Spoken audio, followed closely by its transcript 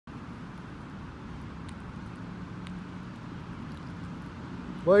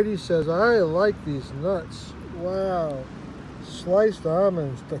Whitey says, I like these nuts. Wow. Sliced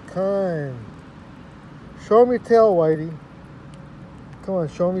almonds, the kind. Show me tail, Whitey. Come on,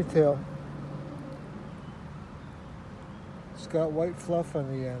 show me tail. It's got white fluff on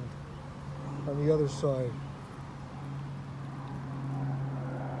the end, on the other side.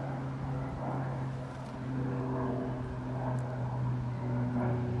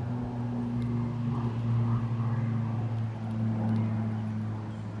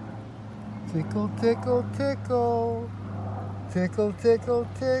 Tickle, tickle, tickle. Tickle, tickle,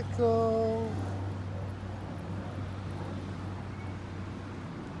 tickle.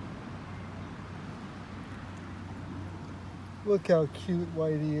 Look how cute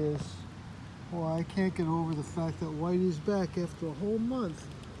Whitey is. Well, I can't get over the fact that Whitey's back after a whole month.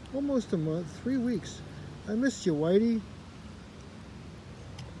 Almost a month, 3 weeks. I missed you, Whitey.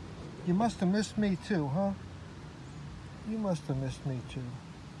 You must have missed me too, huh? You must have missed me too.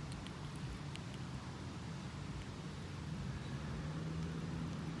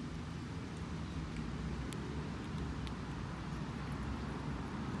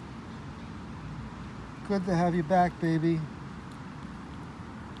 Good to have you back, baby.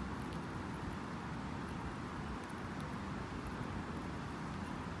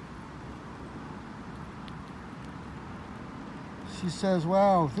 She says,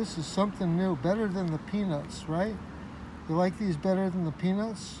 wow, this is something new, better than the peanuts, right? You like these better than the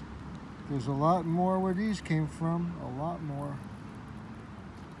peanuts? There's a lot more where these came from, a lot more.